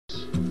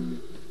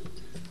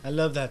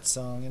love that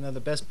song. You know, the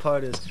best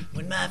part is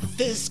when my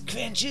fist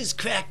clenches,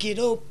 crack it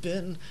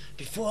open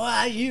before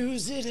I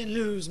use it and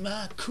lose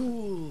my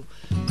cool.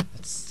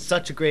 That's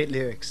such a great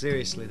lyric.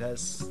 Seriously,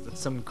 that's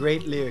some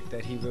great lyric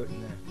that he wrote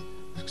in there.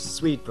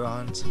 Sweet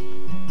Bronze.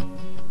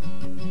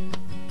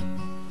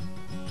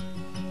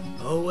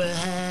 Oh, where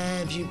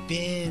have you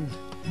been,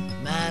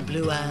 my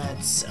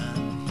blue-eyed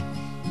son?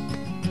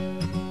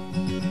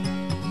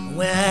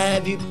 Where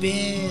have you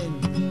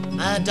been,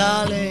 my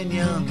darling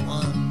young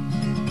one?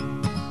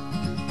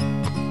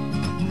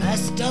 I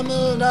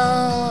stumbled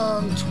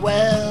on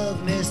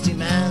 12 misty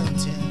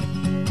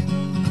mountains.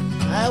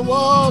 I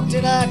walked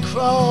and I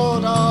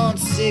crawled on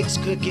 6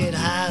 crooked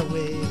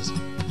highways.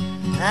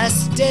 I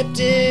stepped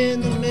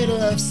in the middle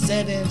of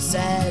 7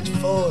 sad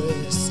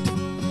forests.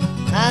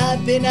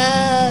 I've been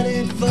out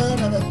in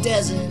front of a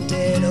dozen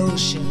dead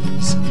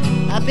oceans.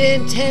 I've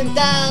been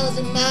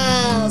 10,000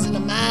 miles in the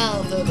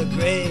mouth of a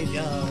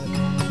graveyard.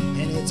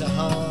 And it's a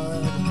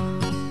hard,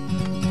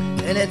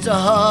 and it's a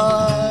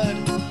hard,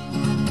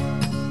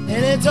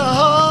 and it's a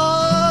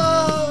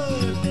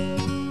hard,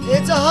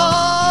 it's a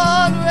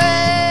hard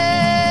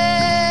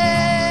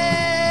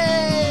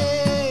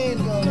rain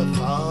gonna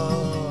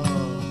fall.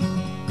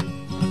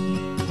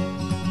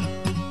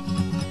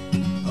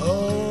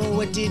 Oh,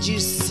 what did you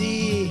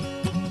see,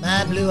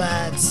 my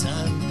blue-eyed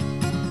son?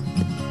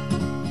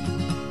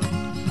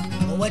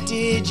 Oh, what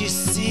did you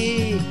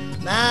see,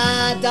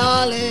 my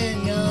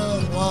darling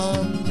young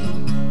one?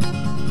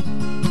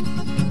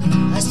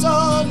 I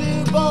saw a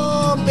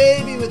newborn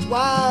baby with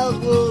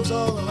wild wolves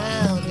all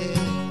around it.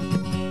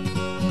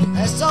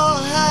 I saw a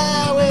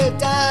highway of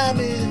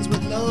diamonds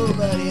with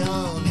nobody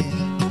on it.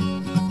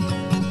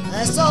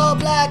 I saw a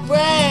black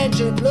branch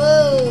of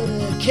blood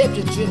that kept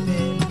it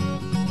dripping.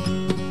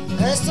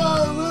 I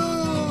saw a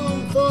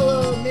room full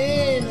of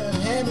men and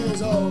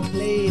hammers all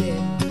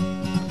bleeding.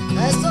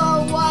 I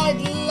saw a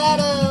white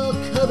ladder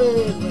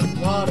covered with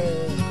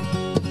water.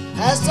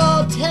 I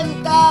saw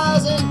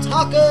 10,000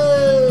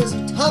 talkers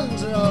whose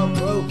tongues are all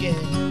broken.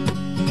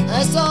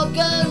 I saw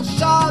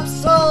gun-sharp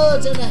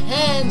swords in the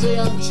hands of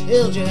young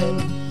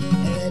children.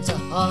 And it's a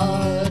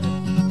hard,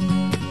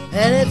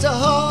 and it's a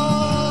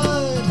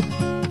hard,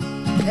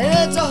 and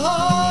it's a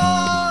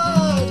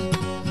hard,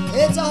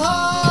 it's a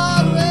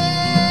hard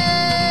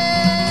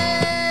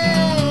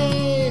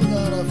rain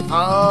gonna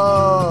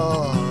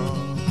fall.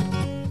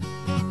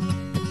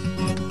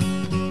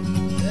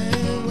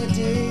 And what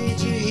did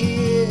you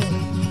hear,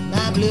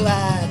 my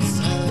blue-eyed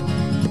son?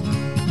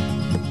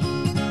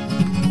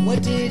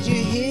 What did you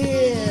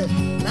hear,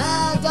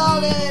 my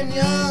darling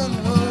young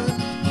one?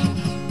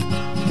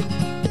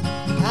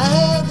 I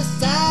heard the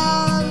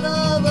sound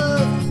of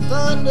a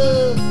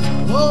thunder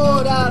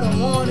roared out a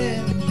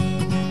warning.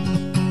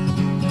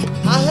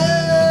 I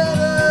heard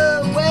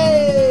a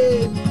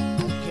wave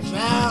that could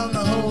drown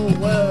the whole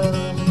world.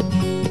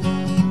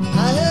 I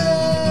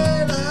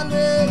heard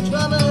 100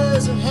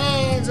 drummers with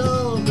hands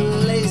all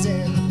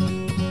blazing.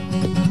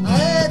 I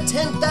heard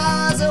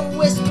 10,000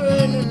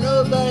 whispering and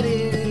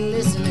nobody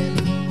listening.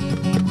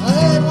 I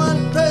heard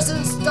one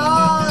person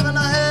starve and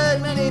I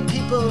heard many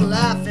people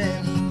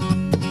laughing.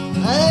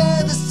 I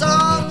heard the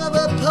song of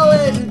a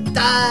poet who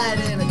died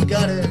in a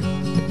gutter.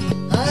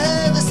 I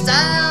heard the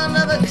sound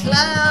of a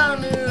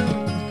clown who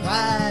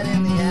cried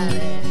in the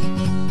alley.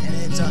 And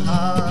it's a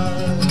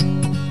hard,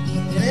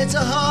 and it's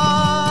a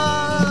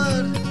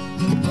hard,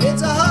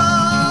 it's a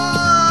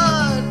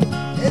hard,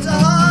 it's a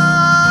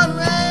hard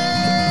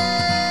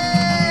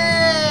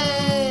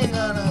rain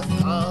gonna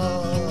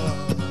fall.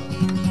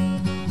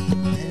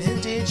 And who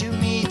did you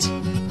meet,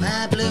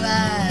 my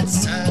blue-eyed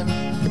son?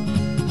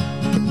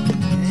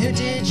 And who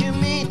did you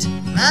meet,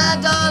 my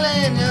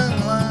darling young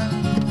one?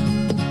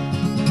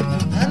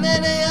 I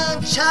met a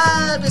young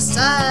child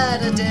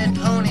beside a dead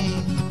pony.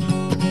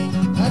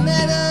 I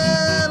met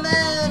a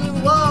man who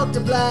walked a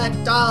black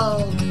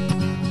dog.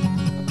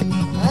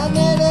 I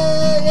met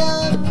a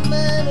young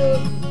man,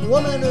 a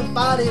woman whose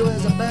body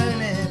was a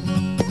burning.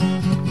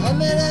 I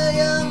met a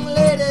young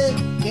lady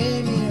who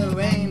gave me a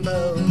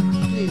rainbow.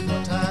 Please,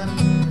 more time.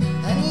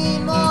 I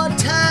need more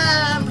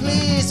time,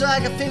 please, so I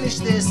can finish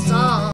this song.